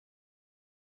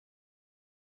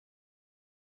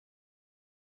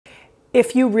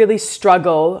If you really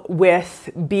struggle with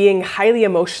being highly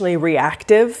emotionally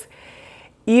reactive,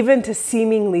 even to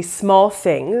seemingly small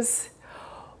things,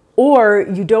 or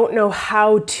you don't know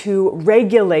how to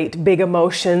regulate big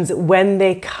emotions when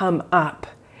they come up,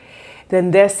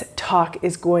 then this talk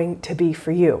is going to be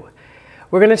for you.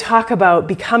 We're going to talk about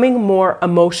becoming more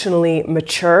emotionally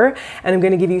mature, and I'm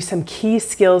going to give you some key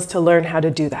skills to learn how to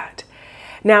do that.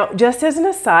 Now, just as an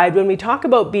aside, when we talk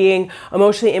about being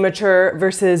emotionally immature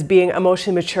versus being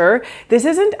emotionally mature, this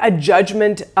isn't a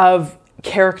judgment of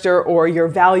character or your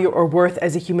value or worth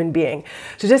as a human being.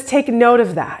 So just take note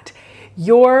of that.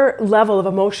 Your level of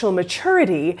emotional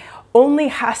maturity only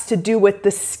has to do with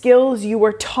the skills you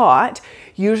were taught,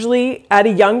 usually at a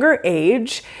younger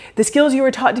age, the skills you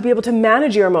were taught to be able to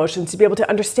manage your emotions, to be able to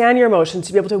understand your emotions,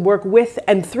 to be able to work with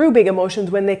and through big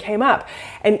emotions when they came up.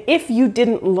 And if you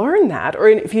didn't learn that, or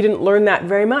if you didn't learn that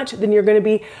very much, then you're going to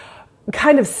be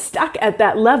kind of stuck at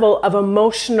that level of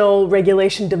emotional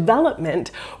regulation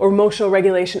development or emotional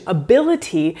regulation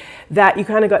ability that you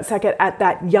kind of got stuck at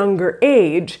that younger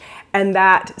age. And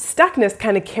that stuckness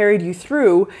kind of carried you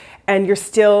through, and you're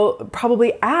still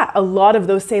probably at a lot of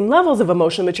those same levels of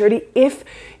emotional maturity if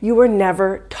you were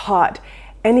never taught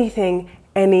anything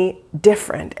any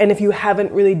different. And if you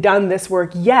haven't really done this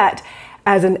work yet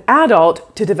as an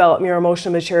adult to develop your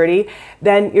emotional maturity,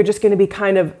 then you're just going to be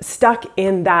kind of stuck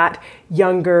in that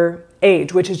younger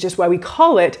age, which is just why we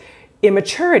call it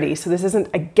immaturity. So this isn't,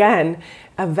 again,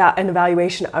 an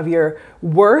evaluation of your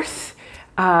worth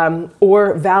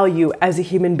or value as a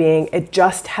human being. It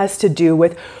just has to do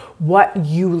with what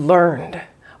you learned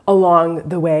along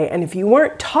the way. And if you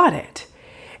weren't taught it,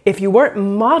 if you weren't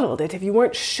modeled it, if you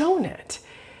weren't shown it,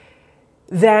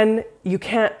 then you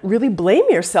can't really blame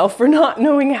yourself for not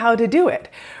knowing how to do it,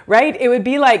 right? It would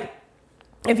be like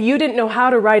if you didn't know how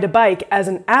to ride a bike as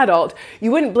an adult, you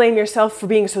wouldn't blame yourself for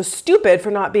being so stupid for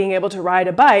not being able to ride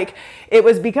a bike. It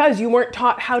was because you weren't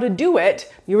taught how to do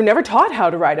it. You were never taught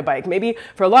how to ride a bike. Maybe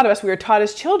for a lot of us, we were taught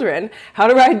as children how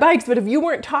to ride bikes, but if you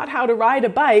weren't taught how to ride a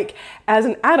bike as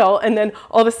an adult, and then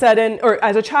all of a sudden, or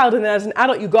as a child, and then as an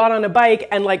adult, you got on a bike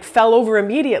and like fell over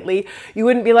immediately, you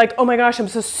wouldn't be like, oh my gosh, I'm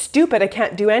so stupid, I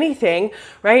can't do anything,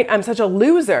 right? I'm such a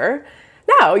loser.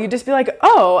 No, you just be like,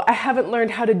 oh, I haven't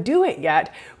learned how to do it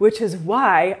yet, which is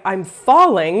why I'm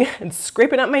falling and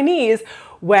scraping up my knees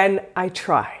when I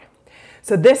try.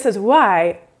 So this is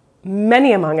why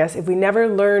many among us, if we never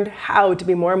learned how to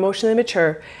be more emotionally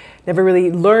mature, never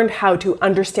really learned how to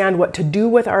understand what to do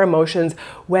with our emotions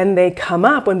when they come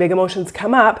up, when big emotions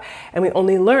come up, and we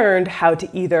only learned how to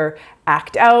either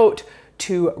act out,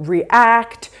 to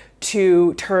react,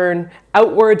 to turn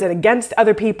outwards and against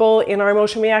other people in our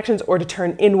emotional reactions, or to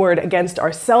turn inward against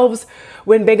ourselves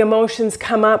when big emotions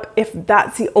come up. If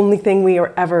that's the only thing we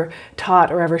are ever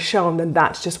taught or ever shown, then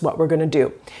that's just what we're going to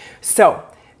do. So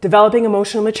developing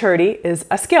emotional maturity is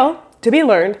a skill to be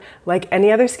learned like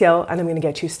any other skill, and I'm going to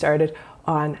get you started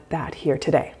on that here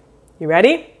today. You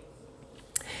ready?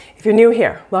 If you're new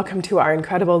here, welcome to our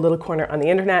incredible little corner on the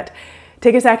internet.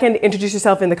 Take a second, introduce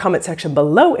yourself in the comment section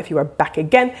below if you are back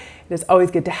again. It is always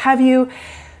good to have you.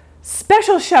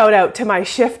 Special shout out to my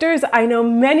shifters. I know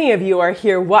many of you are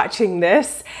here watching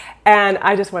this, and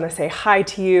I just want to say hi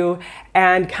to you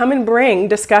and come and bring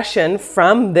discussion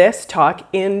from this talk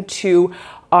into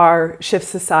our Shift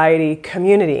Society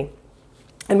community.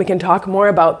 And we can talk more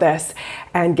about this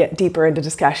and get deeper into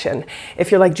discussion.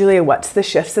 If you're like, Julia, what's the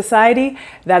Shift Society?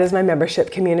 That is my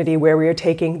membership community where we are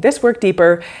taking this work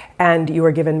deeper, and you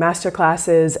are given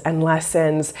masterclasses and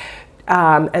lessons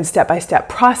and step-by-step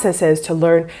processes to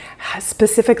learn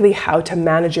specifically how to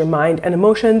manage your mind and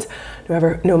emotions,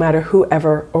 no matter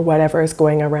whoever or whatever is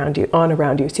going around you,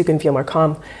 so you can feel more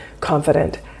calm,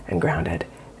 confident, and grounded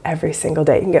every single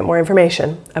day. You can get more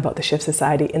information about the Shift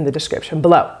Society in the description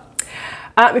below.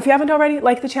 If you haven't already,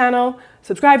 like the channel,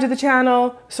 subscribe to the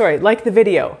channel, like the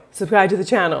video, subscribe to the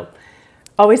channel.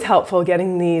 Always helpful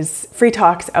getting these free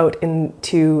talks out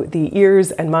into the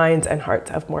ears and minds and hearts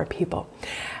of more people.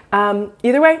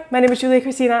 Either way, my name is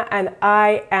Kristina, and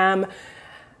I am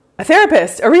a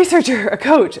therapist, a researcher, a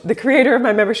coach, the creator of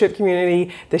my membership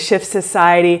community, the Shift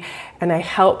Society, and I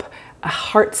help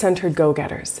heart-centered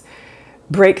go-getters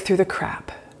break through the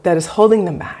crap that is holding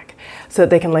them back, so that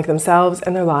they can like themselves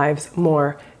and their lives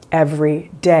more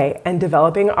every day. And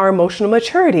developing our emotional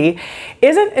maturity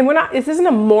this isn't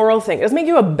a moral thing. It doesn't make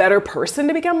you a better person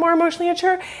to become more emotionally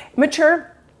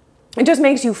mature. It just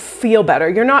makes you feel better.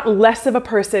 You're not less of a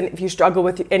person if you struggle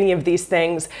with any of these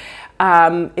things.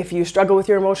 If you struggle with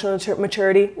your emotional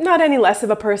maturity, not any less of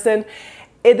a person.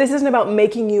 This isn't about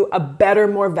making you a better,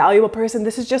 more valuable person.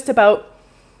 This is just about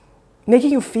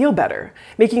making you feel better,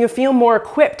 making you feel more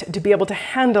equipped to be able to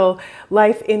handle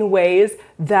life in ways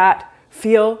that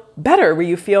feel better, where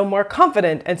you feel more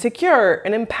confident and secure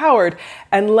and empowered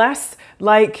and less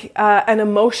like an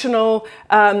emotional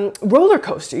roller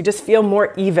coaster. You just feel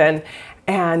more even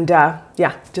and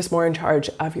just more in charge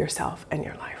of yourself and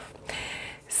your life.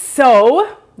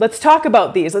 So let's talk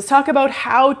about these. Let's talk about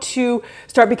how to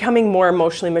start becoming more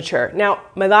emotionally mature. Now,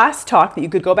 my last talk that you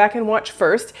could go back and watch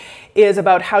first is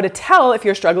about how to tell if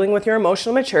you're struggling with your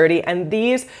emotional maturity. And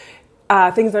these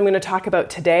things I'm going to talk about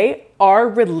today are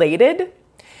related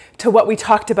to what we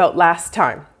talked about last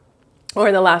time, or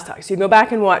in the last talk. So you can go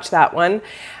back and watch that one.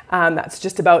 That's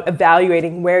just about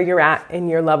evaluating where you're at in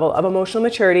your level of emotional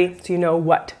maturity so you know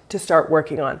what to start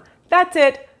working on. That's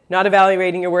it. Not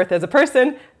evaluating your worth as a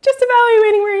person, just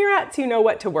evaluating where you're at so you know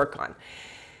what to work on.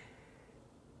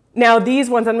 Now, these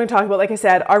ones I'm going to talk about, like I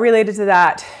said, are related to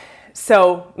that.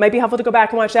 So it might be helpful to go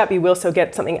back and watch that, but you will still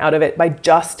get something out of it by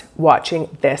just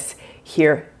watching this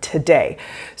here today.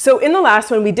 So in the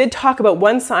last one, we did talk about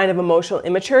one sign of emotional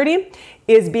immaturity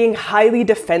is being highly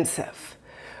defensive,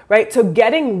 right? So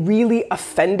getting really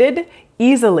offended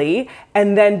easily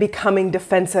and then becoming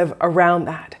defensive around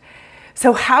that.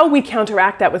 So how we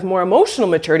counteract that with more emotional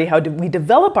maturity, how do we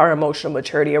develop our emotional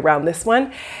maturity around this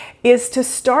one, is to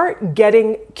start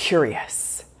getting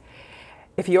curious.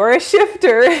 If you're a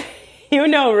shifter, you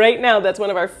know right now that's one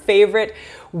of our favorite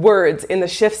words in the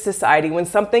shift society. When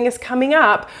something is coming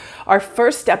up, our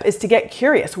first step is to get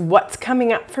curious. What's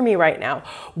coming up for me right now?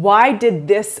 Why did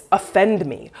this offend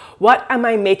me? What am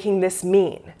I making this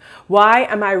mean? Why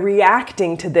am I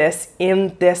reacting to this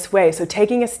in this way? So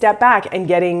taking a step back and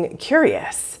getting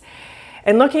curious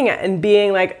and looking at and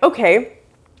being like, okay,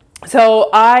 so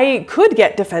I could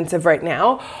get defensive right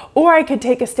now, or I could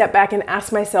take a step back and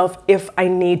ask myself if I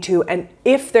need to, and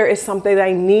if there is something that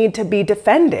I need to be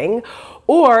defending,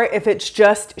 or if it's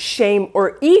just shame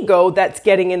or ego that's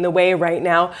getting in the way right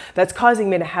now that's causing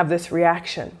me to have this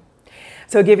reaction.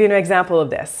 So I'll give you an example of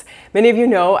this. Many of you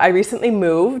know I recently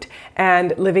moved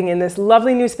and living in this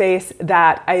lovely new space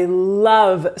that I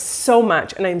love so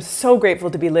much, and I'm so grateful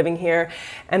to be living here.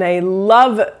 And I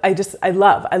love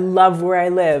where I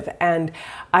live. And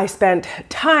I spent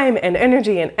time and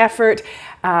energy and effort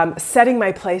setting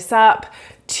my place up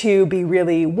to be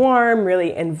really warm,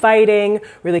 really inviting,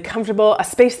 really comfortable, a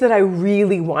space that I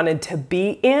really wanted to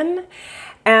be in.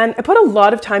 And I put a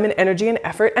lot of time and energy and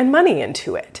effort and money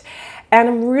into it. And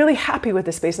I'm really happy with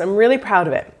this space and I'm really proud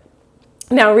of it.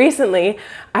 Now, recently,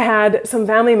 I had some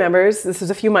family members, this was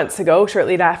a few months ago,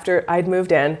 shortly after I'd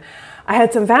moved in, I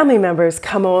had some family members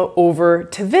come over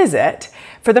to visit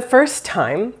for the first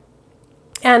time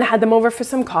and had them over for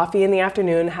some coffee in the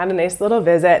afternoon, had a nice little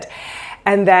visit.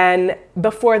 And then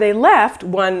before they left,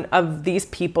 one of these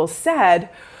people said,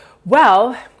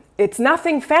 well, it's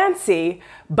nothing fancy,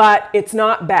 but it's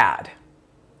not bad.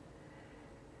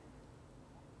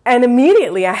 And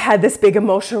immediately I had this big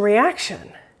emotional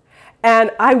reaction and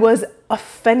I was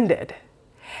offended.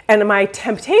 And my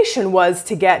temptation was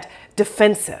to get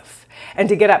defensive and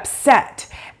to get upset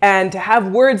and to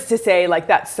have words to say like,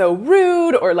 that's so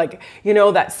rude, or like, you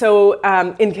know, that's so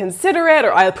inconsiderate,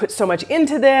 or I put so much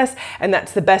into this and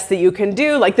that's the best that you can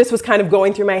do. Like, this was kind of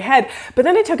going through my head. But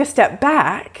then I took a step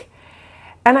back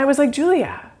and I was like,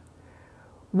 Julia,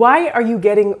 why are you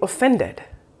getting offended?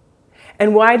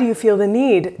 And why do you feel the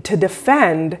need to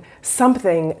defend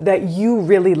something that you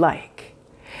really like?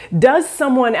 Does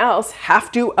someone else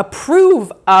have to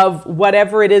approve of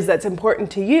whatever it is that's important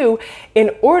to you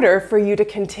in order for you to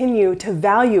continue to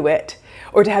value it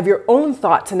or to have your own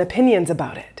thoughts and opinions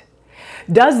about it?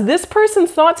 Does this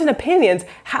person's thoughts and opinions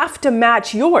have to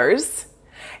match yours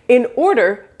in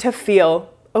order to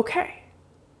feel okay?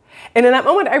 And in that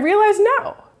moment, I realized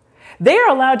no. They are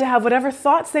allowed to have whatever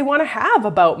thoughts they want to have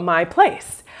about my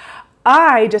place.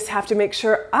 I just have to make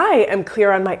sure I am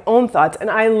clear on my own thoughts, and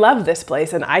I love this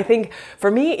place, and I think for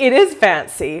me it is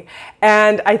fancy,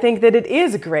 and I think that it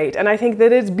is great, and I think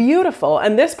that it's beautiful,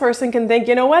 and this person can think,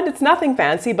 you know what, it's nothing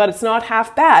fancy, but it's not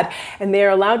half bad, and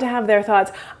they're allowed to have their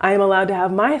thoughts. I am allowed to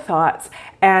have my thoughts,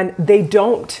 and they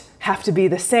don't have to be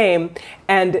the same,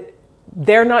 and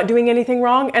they're not doing anything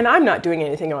wrong, and I'm not doing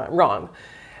anything wrong.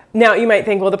 Now, you might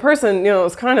think, well, the person, you know,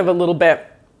 is kind of a little bit,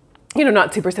 you know,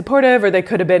 not super supportive, or they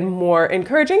could have been more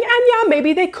encouraging. And yeah,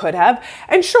 maybe they could have.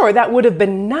 And sure, that would have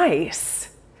been nice.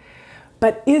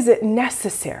 But is it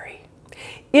necessary?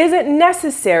 Is it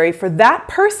necessary for that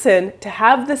person to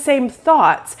have the same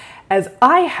thoughts as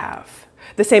I have?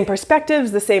 The same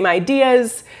perspectives, the same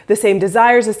ideas, the same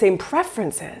desires, the same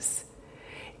preferences?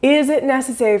 Is it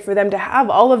necessary for them to have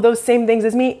all of those same things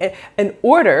as me in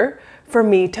order for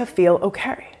me to feel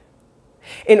okay?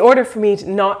 In order for me to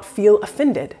not feel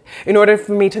offended? In order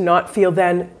for me to not feel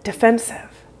then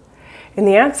defensive? And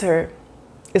the answer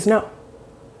is no.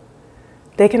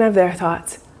 They can have their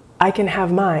thoughts. I can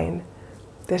have mine.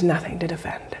 There's nothing to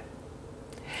defend.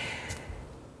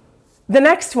 The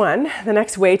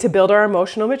next way to build our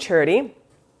emotional maturity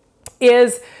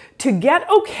is to get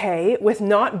okay with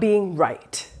not being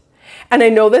right. And I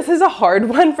know this is a hard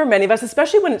one for many of us,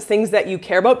 especially when it's things that you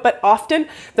care about. But often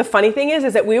the funny thing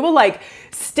is that we will like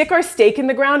stick our stake in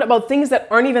the ground about things that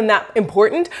aren't even that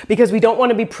important because we don't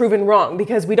want to be proven wrong,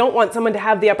 because we don't want someone to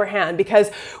have the upper hand,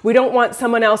 because we don't want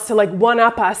someone else to like one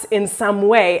up us in some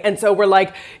way. And so we're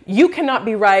like, you cannot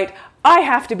be right. I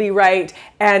have to be right.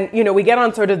 And, we get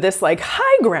on sort of this like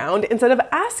high ground instead of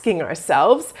asking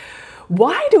ourselves,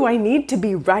 why do I need to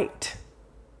be right?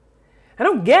 I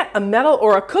don't get a medal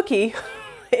or a cookie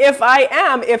if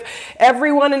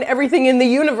everyone and everything in the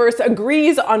universe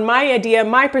agrees on my idea,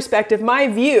 my perspective, my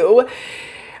view.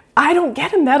 I don't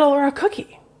get a medal or a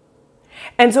cookie.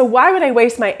 And so why would I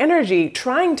waste my energy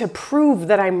trying to prove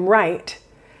that I'm right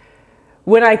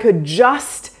when I could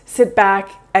just sit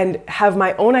back and have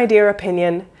my own idea or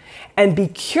opinion and be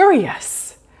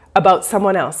curious about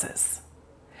someone else's?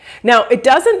 Now, it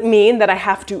doesn't mean that I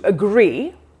have to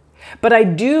agree, but I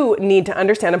do need to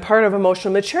understand, and part of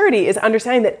emotional maturity is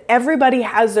understanding that everybody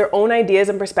has their own ideas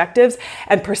and perspectives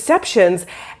and perceptions,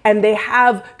 and they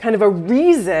have kind of a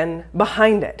reason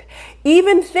behind it.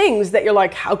 Even things that you're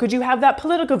like, how could you have that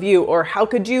political view? Or how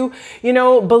could you,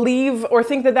 believe or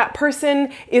think that that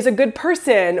person is a good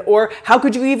person? Or how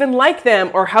could you even like them?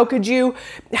 Or how could you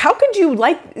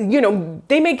like,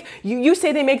 they make, you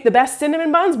say they make the best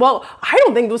cinnamon buns? Well, I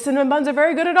don't think those cinnamon buns are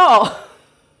very good at all.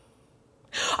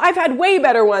 I've had way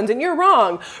better ones and you're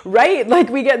wrong, right? Like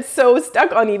we get so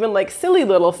stuck on even like silly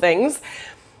little things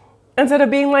instead of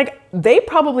being like, they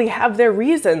probably have their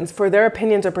reasons for their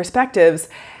opinions or perspectives.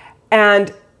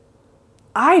 And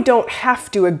I don't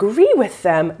have to agree with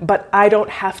them, but I don't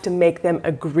have to make them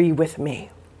agree with me.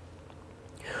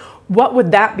 What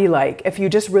would that be like if you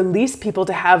just release people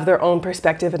to have their own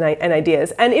perspective and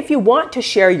ideas? And if you want to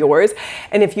share yours,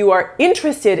 and if you are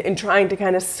interested in trying to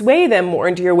kind of sway them more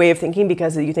into your way of thinking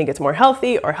because you think it's more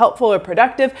healthy or helpful or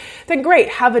productive, then great,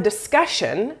 have a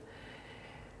discussion,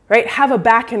 right? Have a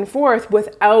back and forth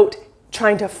without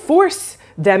trying to force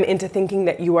them into thinking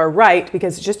that you are right,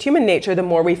 because it's just human nature. The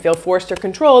more we feel forced or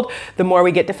controlled, the more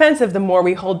we get defensive, the more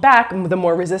we hold back, the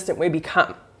more resistant we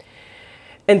become.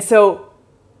 And so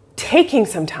taking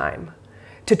some time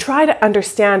to try to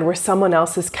understand where someone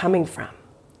else is coming from.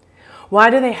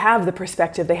 Why do they have the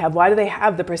perspective they have? Why do they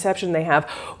have the perception they have?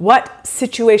 What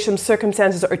situations,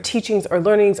 circumstances, or teachings, or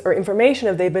learnings, or information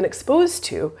have they been exposed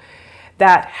to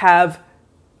that have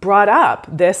brought up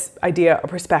this idea or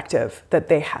perspective that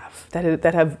they have,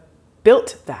 that have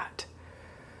built that?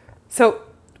 So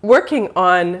working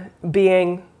on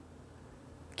being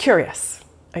curious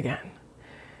again.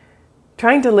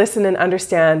 Trying to listen and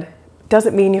understand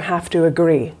doesn't mean you have to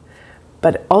agree,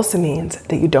 but it also means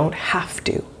that you don't have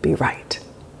to be right.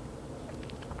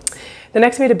 The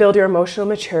next way to build your emotional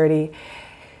maturity,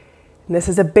 and this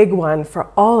is a big one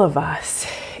for all of us,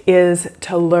 is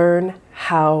to learn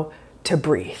how to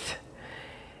breathe.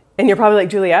 And you're probably like,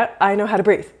 Juliette, I know how to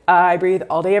breathe. I breathe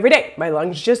all day, every day. My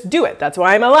lungs just do it. That's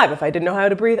why I'm alive. If I didn't know how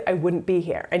to breathe, I wouldn't be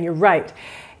here. And you're right.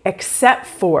 Except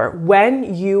for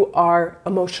when you are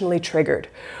emotionally triggered.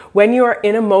 When you are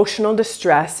in emotional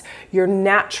distress, your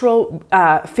natural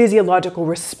physiological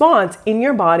response in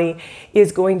your body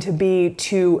is going to be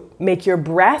to make your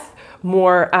breath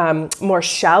more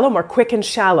shallow, more quick and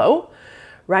shallow,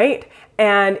 right?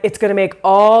 And it's going to make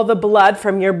all the blood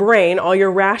from your brain, all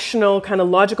your rational kind of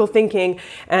logical thinking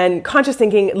and conscious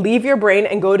thinking leave your brain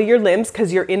and go to your limbs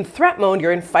because you're in threat mode,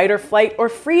 you're in fight or flight or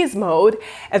freeze mode.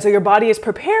 And so your body is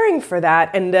preparing for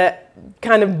that, and the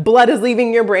kind of blood is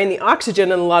leaving your brain. The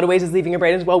oxygen in a lot of ways is leaving your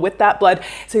brain as well with that blood.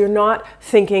 So you're not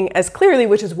thinking as clearly,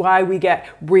 which is why we get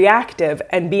reactive.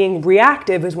 And being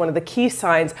reactive is one of the key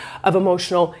signs of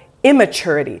emotional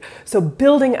immaturity. So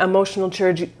building emotional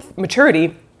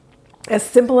maturity, as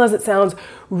simple as it sounds,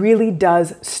 really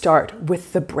does start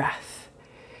with the breath.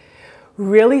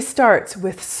 Really starts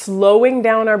with slowing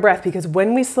down our breath, because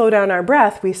when we slow down our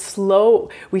breath, we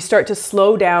start to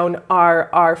slow down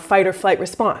our fight or flight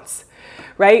response,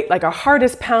 right? Like our heart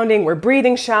is pounding, we're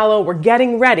breathing shallow, we're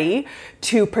getting ready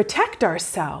to protect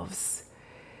ourselves.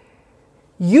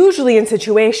 usually in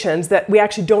situations that we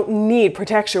actually don't need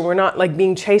protection. We're not like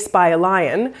being chased by a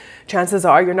lion. Chances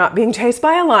are you're not being chased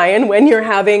by a lion when you're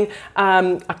having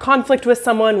a conflict with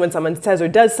someone, when someone says or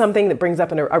does something that brings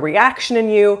up a reaction in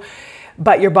you,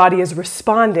 but your body is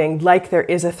responding like there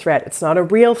is a threat. It's not a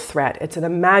real threat, it's an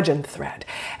imagined threat.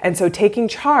 And so taking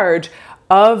charge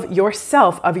of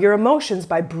yourself, of your emotions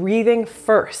by breathing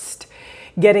first,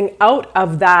 getting out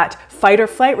of that fight or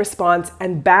flight response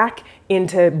and back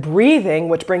into breathing,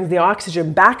 which brings the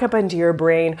oxygen back up into your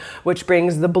brain, which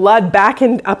brings the blood back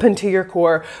up into your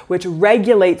core, which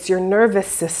regulates your nervous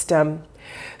system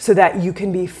so that you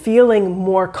can be feeling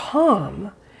more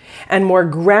calm and more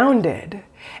grounded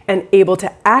and able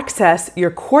to access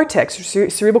your cortex,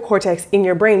 cerebral cortex in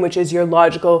your brain, which is your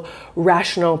logical,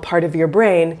 rational part of your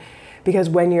brain. Because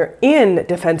when you're in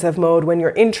defensive mode, when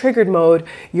you're in triggered mode,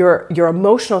 your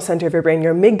emotional center of your brain,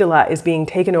 your amygdala, is being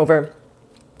taken over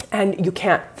and you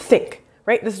can't think,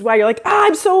 right? This is why you're like,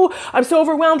 I'm so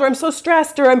overwhelmed, or I'm so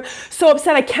stressed, or I'm so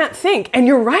upset, I can't think. And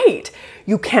you're right,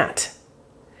 you can't.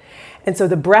 And so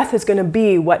the breath is going to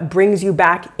be what brings you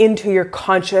back into your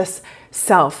conscious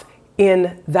self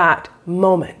in that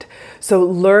moment. So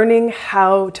learning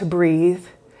how to breathe,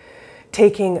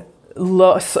 taking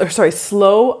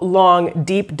slow, long,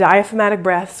 deep diaphragmatic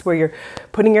breaths where you're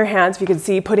putting your hands, if you can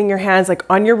see, putting your hands like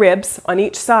on your ribs on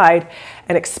each side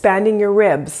and expanding your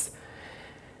ribs.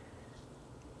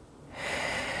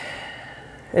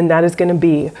 And that is going to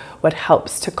be what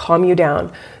helps to calm you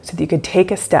down so that you can take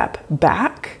a step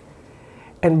back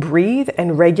and breathe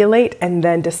and regulate and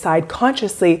then decide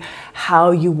consciously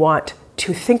how you want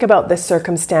to think about this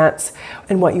circumstance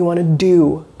and what you want to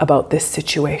do about this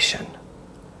situation.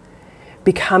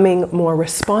 Becoming more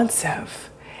responsive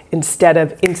instead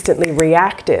of instantly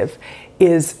reactive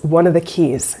is one of the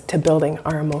keys to building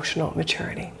our emotional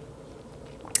maturity.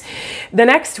 The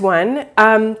next one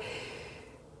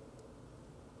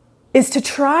is to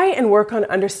try and work on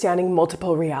understanding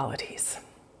multiple realities.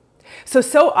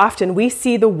 So often we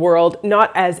see the world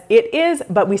not as it is,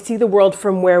 but we see the world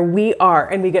from where we are.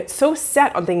 And we get so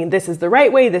set on thinking this is the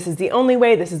right way, this is the only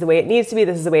way, this is the way it needs to be,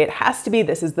 this is the way it has to be,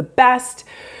 this is the best.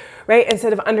 Right?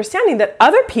 Instead of understanding that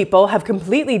other people have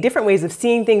completely different ways of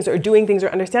seeing things or doing things or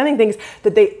understanding things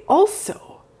that they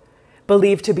also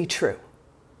believe to be true.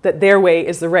 That their way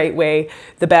is the right way,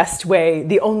 the best way,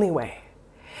 the only way.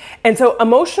 And so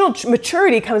emotional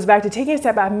maturity comes back to taking a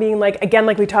step back and being like, again,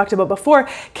 like we talked about before,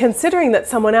 considering that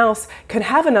someone else could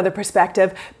have another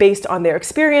perspective based on their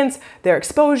experience, their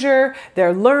exposure,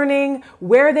 their learning,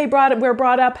 where they were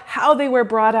brought up, how they were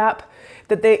brought up.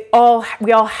 That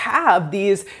we all have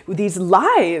these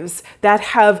lives that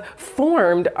have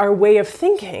formed our way of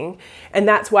thinking. And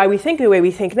that's why we think the way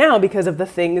we think now, because of the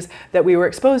things that we were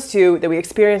exposed to, that we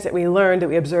experienced, that we learned, that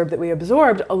we observed, that we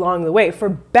absorbed along the way, for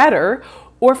better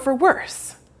or for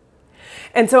worse.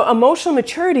 And so emotional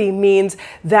maturity means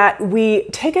that we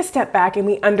take a step back and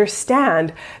we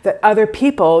understand that other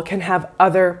people can have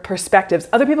other perspectives.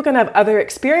 Other people can have other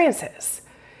experiences.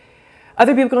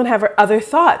 Other people can have other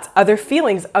thoughts, other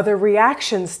feelings, other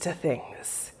reactions to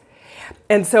things.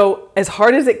 And so as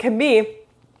hard as it can be,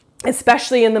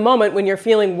 especially in the moment when you're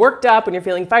feeling worked up, when you're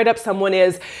feeling fired up, someone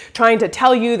is trying to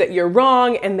tell you that you're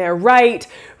wrong and they're right?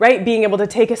 Being able to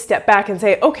take a step back and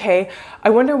say, okay,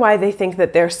 I wonder why they think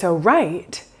that they're so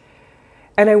right.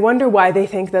 And I wonder why they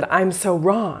think that I'm so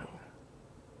wrong.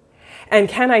 And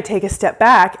can I take a step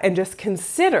back and just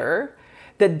consider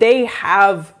that they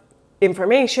have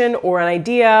information or an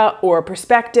idea or a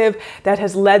perspective that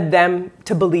has led them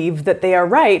to believe that they are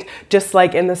right, just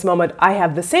like in this moment I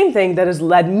have the same thing that has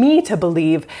led me to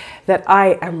believe that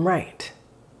I am right.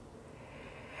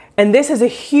 And this is a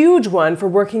huge one for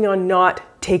working on not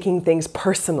taking things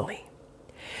personally.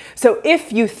 So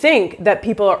if you think that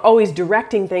people are always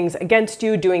directing things against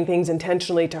you, doing things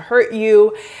intentionally to hurt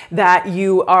you, that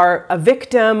you are a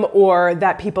victim, or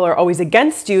that people are always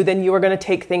against you, then you are going to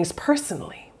take things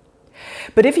personally.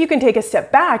 But if you can take a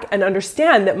step back and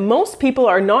understand that most people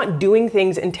are not doing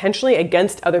things intentionally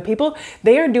against other people,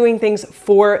 they are doing things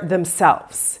for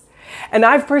themselves. And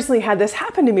I've personally had this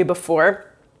happen to me before,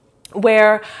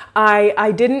 where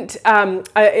I didn't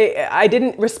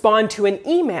respond to an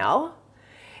email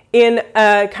in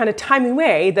a kind of timely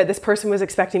way that this person was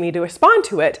expecting me to respond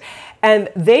to it. And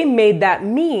they made that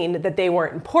mean that they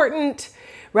weren't important,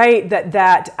 right?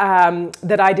 That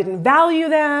I didn't value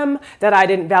them, that I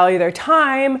didn't value their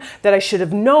time, that I should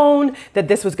have known that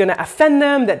this was going to offend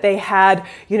them, that they had,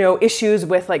 issues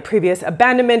with like previous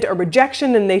abandonment or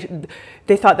rejection, and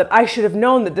they thought that I should have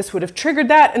known that this would have triggered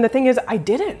that. And the thing is, I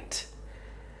didn't.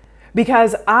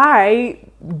 because I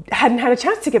hadn't had a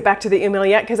chance to get back to the email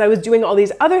yet because I was doing all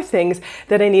these other things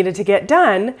that I needed to get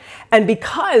done. And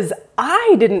because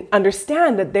I didn't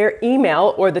understand that their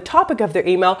email or the topic of their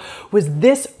email was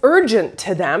this urgent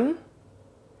to them,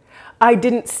 I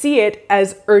didn't see it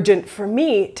as urgent for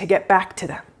me to get back to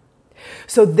them.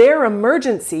 So their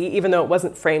emergency, even though it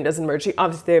wasn't framed as an emergency,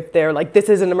 obviously if they're like, this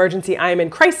is an emergency, I am in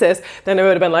crisis, then I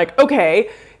would have been like, okay,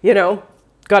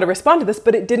 got to respond to this,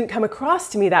 but it didn't come across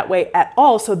to me that way at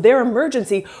all. So their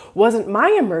emergency wasn't my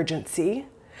emergency.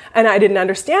 And I didn't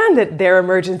understand that their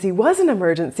emergency was an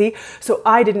emergency. So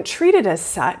I didn't treat it as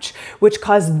such, which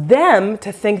caused them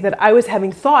to think that I was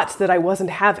having thoughts that I wasn't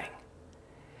having.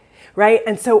 Right?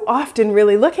 And so often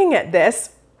really looking at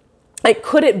this, like,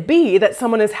 could it be that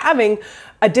someone is having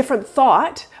a different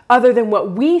thought other than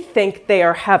what we think they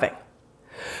are having?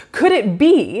 Could it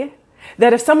be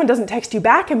that if someone doesn't text you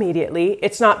back immediately,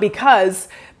 it's not because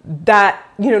that,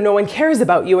 no one cares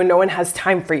about you and no one has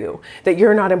time for you, that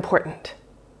you're not important,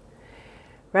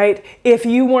 right? If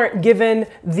you weren't given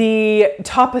the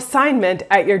top assignment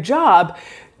at your job,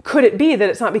 could it be that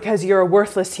it's not because you're a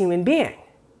worthless human being?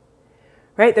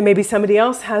 Right? That maybe somebody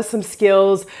else has some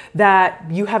skills that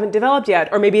you haven't developed yet,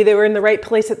 or maybe they were in the right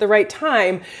place at the right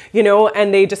time,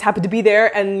 and they just happened to be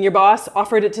there and your boss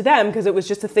offered it to them because it was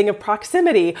just a thing of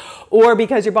proximity, or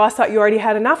because your boss thought you already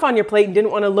had enough on your plate and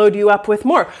didn't want to load you up with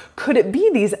more. Could it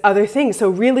be these other things? So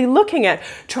really looking at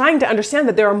trying to understand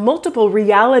that there are multiple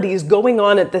realities going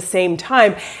on at the same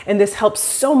time. And this helps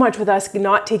so much with us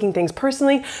not taking things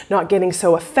personally, not getting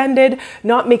so offended,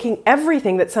 not making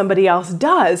everything that somebody else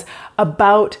does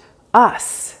about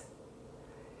us.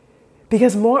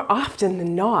 Because more often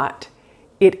than not,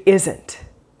 it isn't.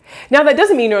 Now, that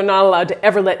doesn't mean you're not allowed to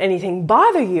ever let anything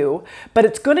bother you, but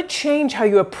it's going to change how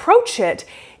you approach it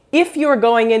if you're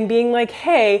going in being like,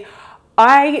 hey,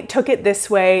 I took it this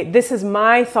way. This is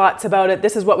my thoughts about it.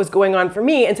 This is what was going on for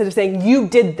me. Instead of saying, you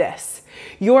did this.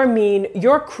 You're mean,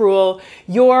 you're cruel,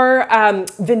 you're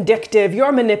vindictive,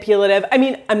 you're manipulative. I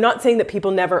mean, I'm not saying that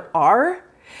people never are.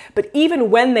 But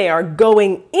even when they are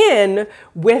going in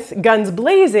with guns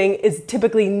blazing is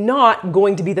typically not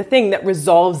going to be the thing that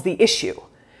resolves the issue.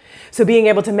 So being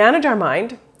able to manage our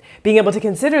mind, being able to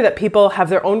consider that people have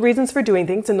their own reasons for doing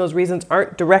things and those reasons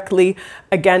aren't directly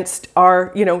against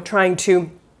our, trying to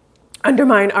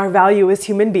undermine our value as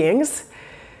human beings,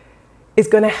 is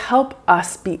going to help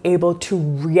us be able to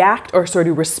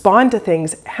respond to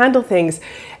things, handle things,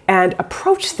 and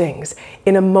approach things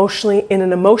in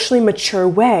an emotionally mature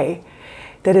way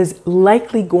that is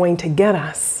likely going to get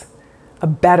us a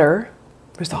better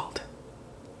result.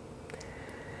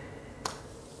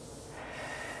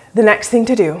 The next thing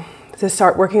to do to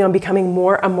start working on becoming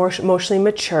more emotionally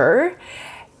mature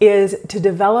is to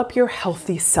develop your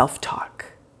healthy self-talk.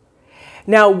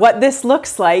 Now, what this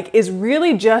looks like is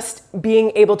really just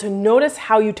being able to notice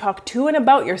how you talk to and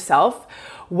about yourself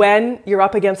when you're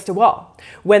up against a wall,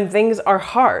 when things are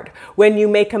hard, when you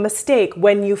make a mistake,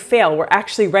 when you fail. We're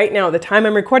actually right now, the time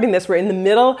I'm recording this, we're in the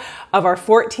middle of our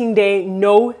 14-day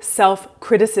no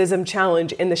self-criticism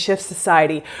challenge in the Shift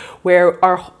Society, where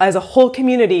as a whole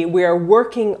community, we are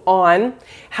working on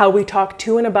how we talk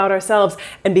to and about ourselves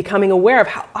and becoming aware of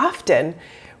how often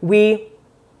we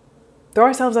throw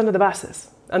ourselves under the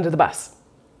bus,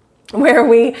 where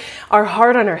we are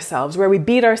hard on ourselves, where we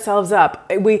beat ourselves up.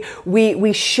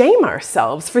 We shame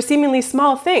ourselves for seemingly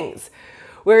small things.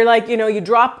 Where you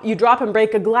drop and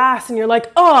break a glass and you're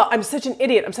like, oh, I'm such an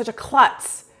idiot. I'm such a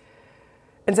klutz.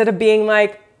 Instead of being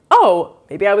like, oh,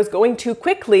 maybe I was going too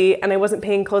quickly and I wasn't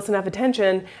paying close enough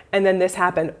attention and then this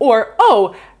happened. Or,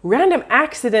 oh, random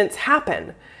accidents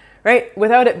happen, right?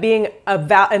 Without it being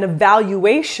an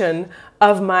evaluation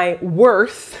of my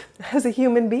worth as a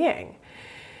human being.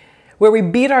 Where we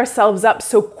beat ourselves up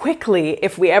so quickly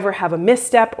if we ever have a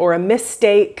misstep or a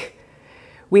mistake,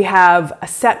 we have a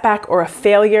setback or a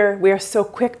failure, we are so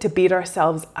quick to beat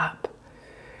ourselves up.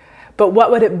 But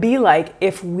what would it be like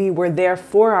if we were there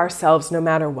for ourselves no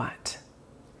matter what?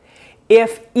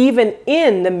 If even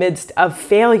in the midst of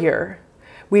failure,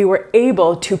 we were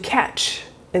able to catch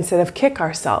instead of kick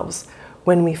ourselves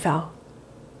when we fell?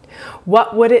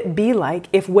 What would it be like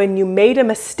if when you made a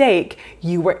mistake,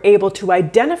 you were able to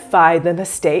identify the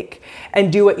mistake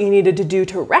and do what you needed to do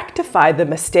to rectify the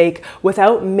mistake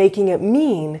without making it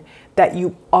mean that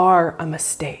you are a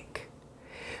mistake?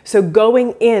 So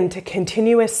going into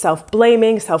continuous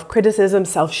self-blaming, self-criticism,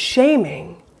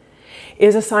 self-shaming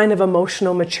is a sign of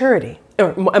emotional maturity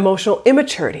or emotional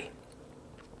immaturity.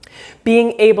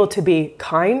 Being able to be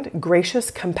kind, gracious,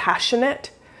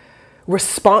 compassionate,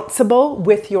 responsible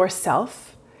with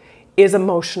yourself is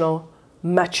emotional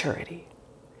maturity.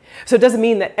 So it doesn't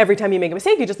mean that every time you make a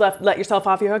mistake, you just let yourself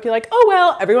off your hook. You're like, oh,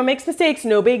 well, everyone makes mistakes,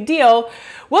 no big deal.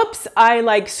 Whoops, I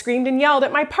like screamed and yelled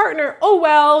at my partner. Oh,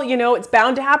 well, you know, it's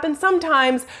bound to happen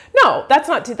sometimes. No,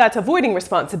 that's avoiding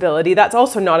responsibility. That's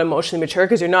also not emotionally mature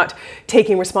because you're not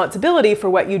taking responsibility for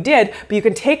what you did, but you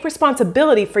can take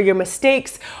responsibility for your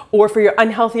mistakes or for your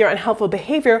unhealthy or unhelpful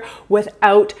behavior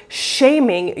without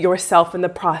shaming yourself in the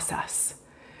process.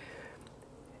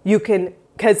 You can,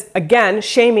 because again,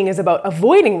 shaming is about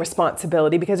avoiding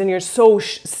responsibility, because then you're so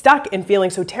stuck in feeling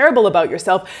so terrible about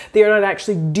yourself that you're not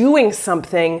actually doing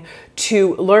something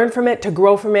to learn from it, to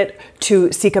grow from it,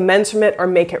 to seek amends from it, or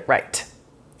make it right.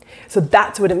 So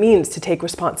that's what it means to take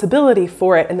responsibility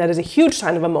for it. And that is a huge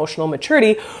sign of emotional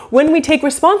maturity when we take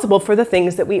responsible for the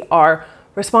things that we are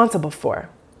responsible for.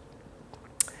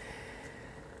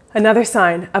 Another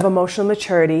sign of emotional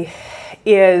maturity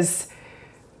is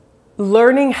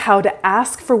learning how to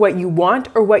ask for what you want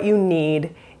or what you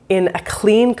need in a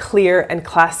clean, clear, and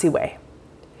classy way.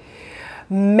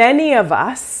 Many of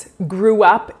us grew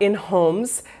up in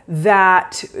homes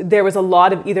that there was a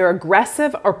lot of either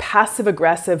aggressive or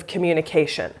passive-aggressive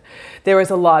communication. There was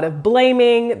a lot of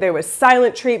blaming, there was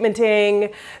silent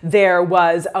treatmenting, there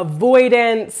was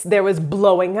avoidance, there was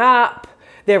blowing up,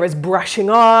 there was brushing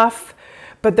off,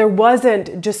 but there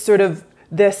wasn't just sort of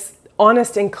this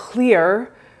honest and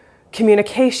clear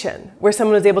communication where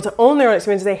someone was able to own their own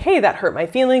experience and say, hey, that hurt my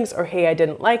feelings, or hey, I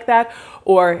didn't like that,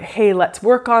 or hey, let's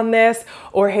work on this,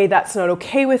 or hey, that's not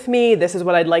okay with me, this is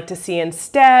what I'd like to see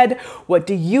instead, what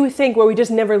do you think? Where we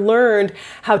just never learned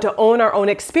how to own our own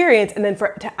experience and then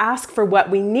to ask for what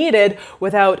we needed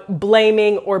without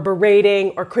blaming or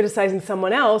berating or criticizing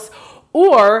someone else,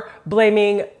 or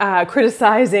blaming,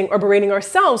 criticizing, or berating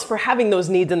ourselves for having those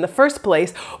needs in the first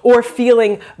place, or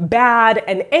feeling bad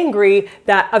and angry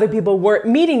that other people weren't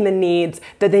meeting the needs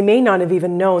that they may not have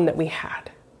even known that we had.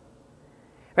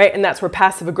 Right? And that's where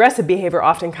passive-aggressive behavior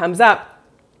often comes up,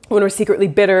 when we're secretly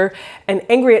bitter and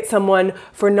angry at someone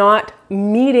for not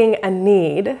meeting a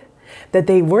need that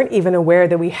they weren't even aware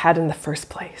that we had in the first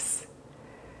place.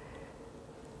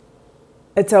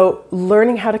 And so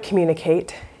learning how to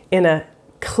communicate in a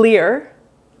clear,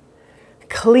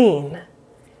 clean,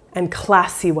 and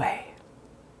classy way.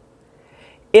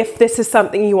 If this is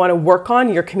something you want to work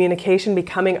on, your communication,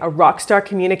 becoming a rock star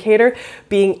communicator,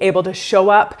 being able to show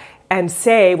up and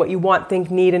say what you want, think,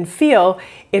 need, and feel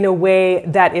in a way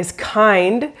that is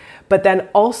kind, but then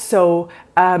also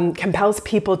compels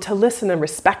people to listen and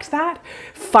respect that.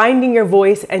 Finding your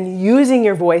voice and using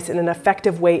your voice in an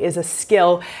effective way is a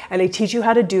skill, and I teach you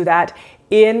how to do that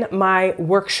in my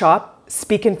workshop,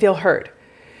 Speak and Feel Heard.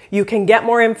 You can get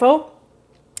more info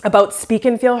about Speak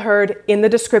and Feel Heard in the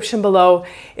description below.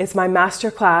 It's my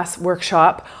masterclass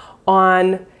workshop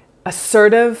on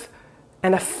assertive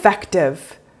and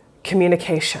effective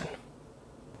communication.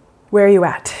 Where are you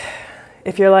at?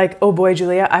 If you're like, oh boy,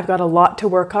 Julia, I've got a lot to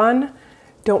work on,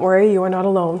 don't worry, you are not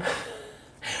alone.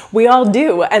 We all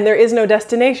do, and there is no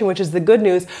destination, which is the good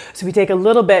news. So we take a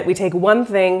little bit, we take one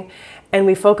thing, and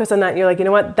we focus on that, and you're like, you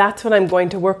know what, that's what I'm going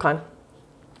to work on.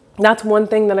 That's one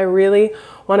thing that I really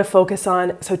want to focus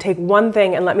on. So take one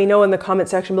thing and let me know in the comment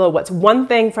section below, what's one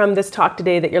thing from this talk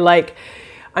today that you're like,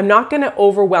 I'm not going to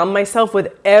overwhelm myself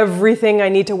with everything I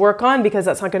need to work on, because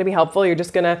that's not going to be helpful. You're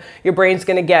just your brain's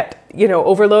going to get,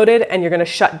 overloaded, and you're going to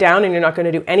shut down and you're not going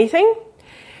to do anything.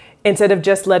 Instead of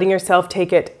just letting yourself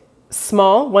take it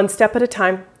small, one step at a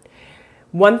time,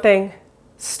 one thing,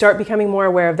 start becoming more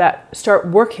aware of that, start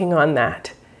working on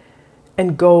that,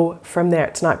 and go from there.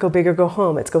 It's not go big or go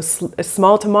home. It's go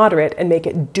small to moderate and make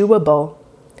it doable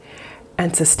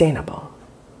and sustainable.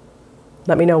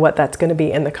 Let me know what that's going to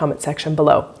be in the comment section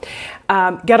below.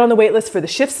 Get on the wait list for the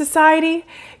Shift Society.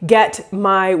 Get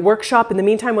my workshop in the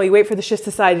meantime while you wait for the Shift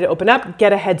Society to open up.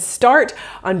 Get a head start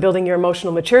on building your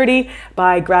emotional maturity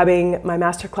by grabbing my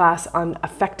masterclass on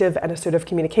effective and assertive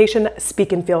communication,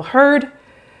 Speak and Feel Heard.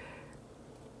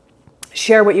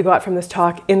 Share what you got from this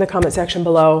talk in the comment section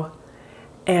below.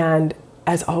 And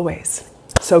as always,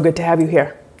 so good to have you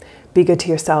here. Be good to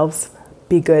yourselves.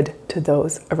 Be good to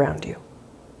those around you.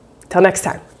 Till next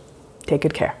time, take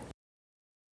good care.